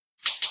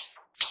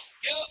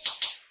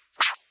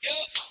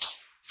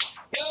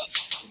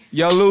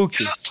Yo,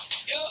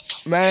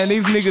 Lucas. Man,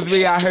 these niggas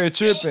be out here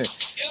tripping.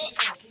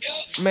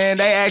 Man,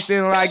 they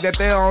acting like that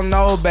they don't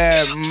know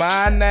about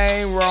my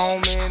name,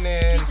 Roman,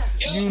 and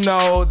you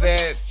know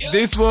that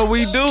this what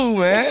we do,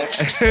 man.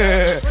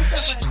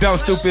 Dumb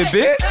stupid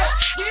bitch.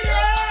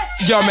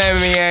 Yo, man,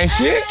 me ain't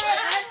shit.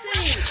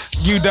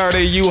 You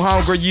dirty, you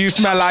hungry, you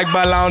smell like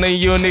bologna,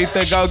 you need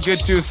to go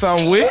get you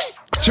some weed.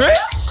 Trick?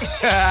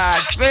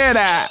 Say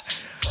that.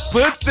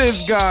 Put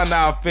this gun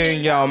off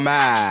in your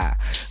mind.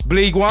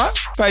 Bleak one,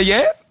 for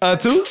yes, or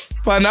two,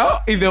 for no.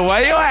 Either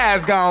way, your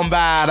ass gon'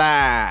 buy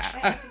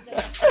that.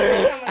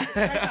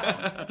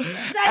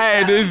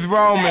 Hey, this is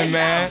Roman,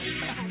 man.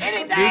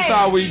 This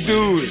how we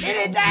do it.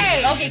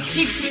 Anything. Okay, just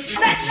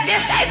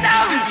say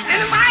something in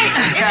the mic.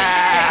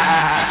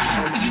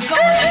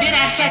 Then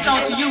I catch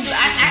on to you.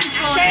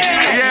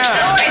 Yeah.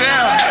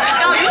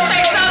 No, you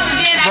say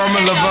something, then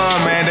Roman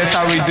Levon, man, that's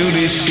how we do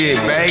this shit.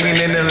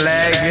 Banging in the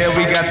lag, yeah,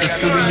 we got the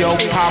studio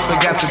poppin',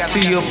 got the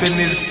T up in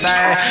this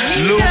thing.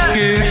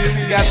 Lucas,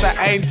 got the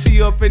AT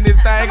up in this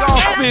thing. Go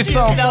spit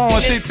some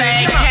on TT.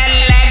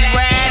 Cadillac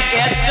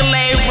ride,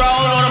 Escalade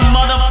roll on a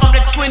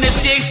motherfucking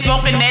 26,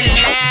 smoking that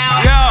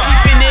loud. Yeah.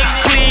 Keeping it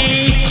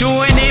clean,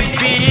 doing it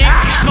big.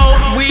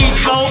 Smoke weed,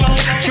 smoke,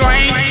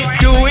 drink,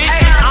 do it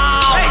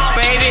all,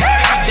 baby.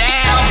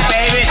 Down,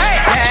 baby. Hey,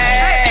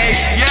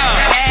 Yeah.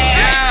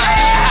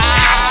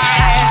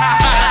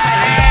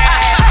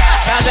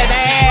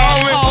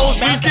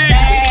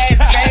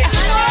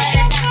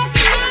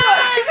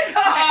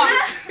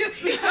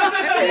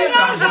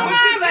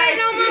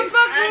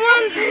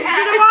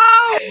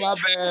 My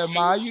bad,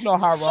 ma. You know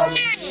how Roman is.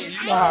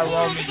 You know how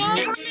Roman is.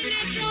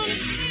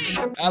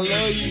 I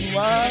love you,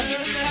 ma.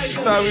 That's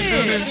how we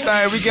do this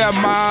thing. We got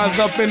moms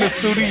up in the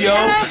studio,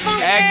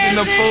 acting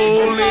the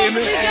fool in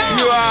it.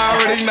 You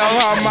already know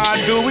how ma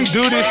do. We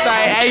do this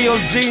thing.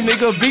 AOG,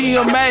 nigga,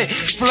 BMA,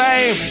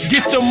 Flame.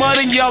 Get your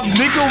money up,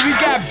 nigga. We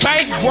got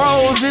bank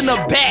rolls in the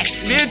back,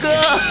 nigga.